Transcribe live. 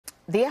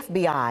The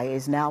FBI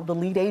is now the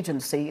lead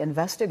agency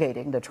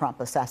investigating the Trump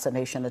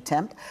assassination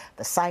attempt.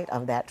 The site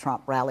of that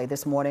Trump rally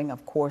this morning,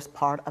 of course,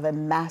 part of a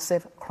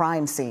massive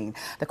crime scene.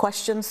 The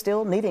question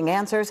still needing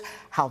answers: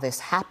 how this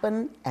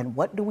happened and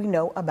what do we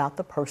know about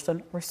the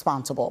person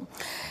responsible?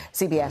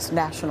 CBS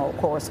national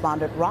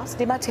correspondent Ross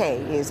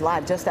DeMattei is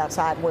live just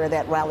outside where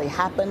that rally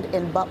happened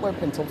in Butler,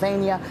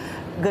 Pennsylvania.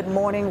 Good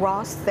morning,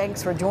 Ross.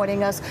 Thanks for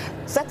joining us.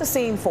 Set the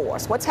scene for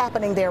us. What's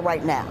happening there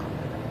right now?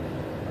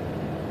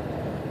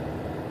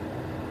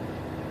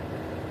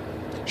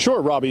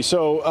 Sure, Robbie.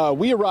 So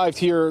we arrived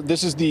here.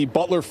 This is the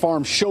Butler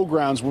Farm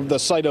Showgrounds, the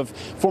site of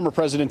former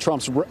President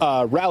Trump's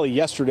rally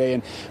yesterday.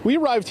 And we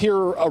arrived here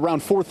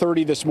around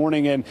 4:30 this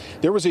morning, and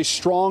there was a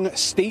strong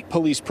state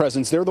police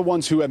presence. They're the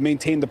ones who have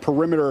maintained the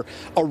perimeter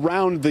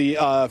around the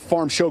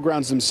farm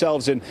showgrounds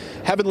themselves and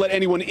haven't let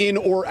anyone in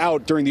or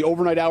out during the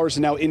overnight hours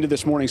and now into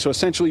this morning. So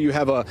essentially, you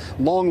have a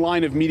long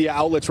line of media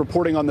outlets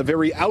reporting on the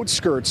very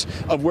outskirts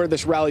of where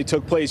this rally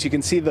took place. You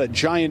can see the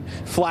giant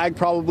flag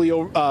probably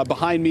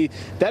behind me.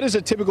 That is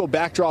a typical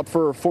backdrop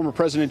for former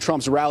President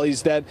Trump's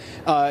rallies, that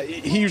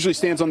he usually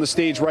stands on the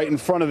stage right in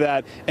front of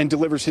that and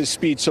delivers his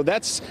speech. So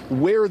that's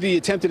where the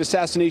attempted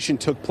assassination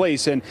took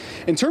place. And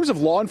in terms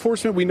of law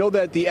enforcement, we know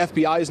that the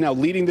FBI is now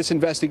leading this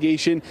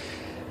investigation.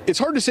 It's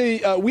hard to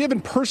say. We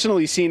haven't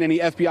personally seen any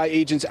FBI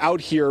agents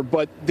out here,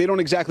 but they don't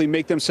exactly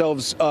make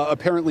themselves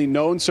apparently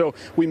known. So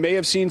we may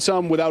have seen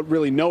some without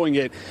really knowing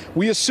it.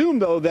 We assume,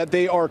 though, that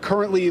they are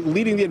currently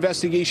leading the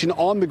investigation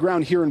on the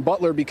ground here in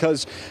Butler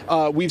because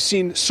we've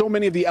seen so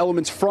many of the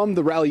elements from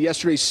the rally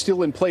yesterday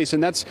still in place.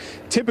 And that's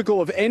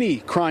typical of any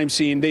crime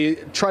scene. They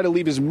try to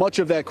leave as much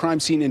of that crime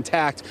scene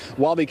intact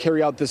while they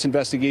carry out this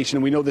investigation.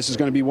 And we know this is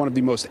going to be one of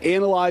the most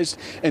analyzed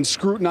and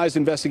scrutinized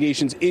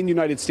investigations in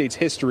United States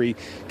history,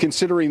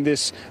 considering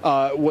this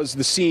was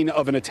the scene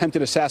of an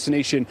attempted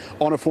assassination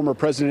on a former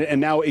president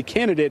and now a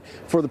candidate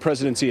for the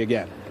presidency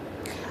again.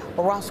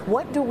 Well, Ross,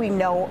 what do we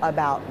know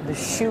about the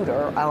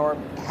shooter, or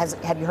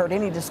have you heard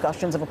any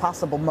discussions of a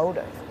possible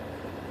motive?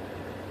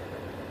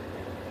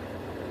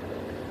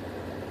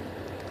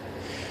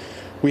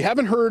 We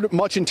haven't heard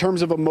much in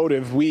terms of a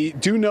motive. We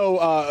do know,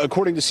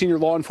 according to senior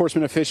law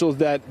enforcement officials,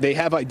 that they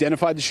have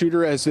identified the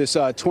shooter as this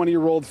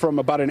 20-year-old from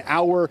about an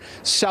hour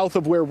south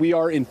of where we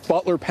are in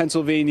Butler,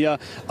 Pennsylvania.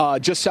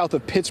 Just south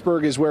of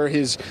Pittsburgh is where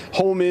his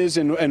home is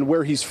and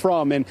where he's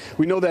from. And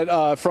we know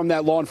that from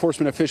that law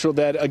enforcement official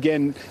that,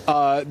 again,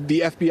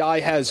 the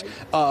FBI has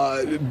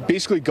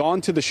basically gone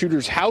to the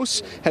shooter's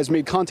house, has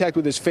made contact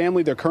with his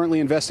family. They're currently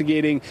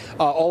investigating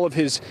all of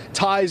his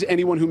ties,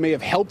 anyone who may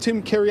have helped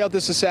him carry out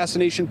this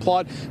assassination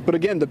plot. But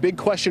again, the big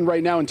question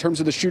right now in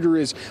terms of the shooter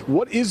is,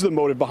 what is the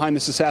motive behind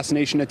this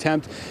assassination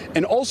attempt?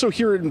 And also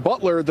here in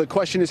Butler, the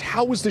question is,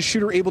 how was the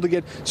shooter able to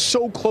get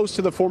so close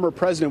to the former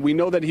president? We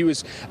know that he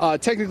was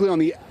technically on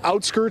the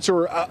outskirts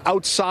or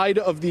outside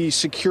of the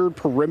secured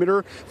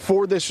perimeter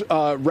for this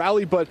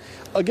rally. But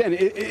again,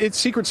 it's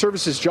Secret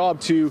Service's job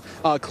to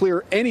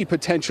clear any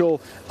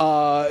potential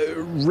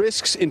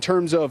risks in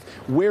terms of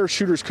where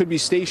shooters could be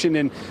stationed.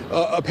 And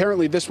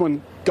apparently this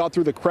one got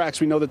through the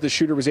cracks. We know that the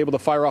shooter was able to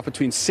fire off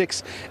between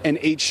 6 and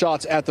 8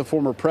 shots at the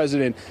former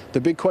president. The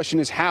big question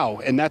is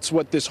how, and that's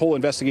what this whole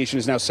investigation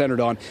is now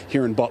centered on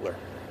here in Butler.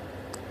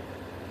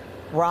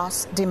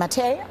 Ross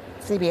DeMattei,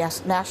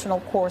 CBS national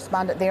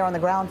correspondent there on the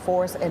ground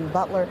for us in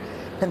Butler,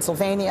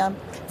 Pennsylvania.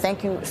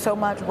 Thank you so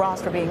much,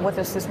 Ross, for being with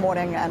us this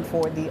morning and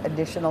for the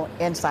additional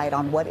insight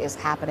on what is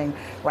happening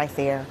right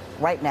there,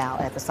 right now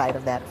at the site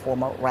of that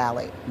former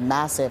rally.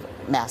 Massive,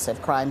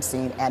 massive crime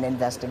scene and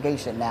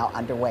investigation now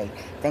underway.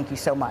 Thank you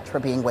so much for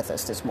being with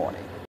us this morning.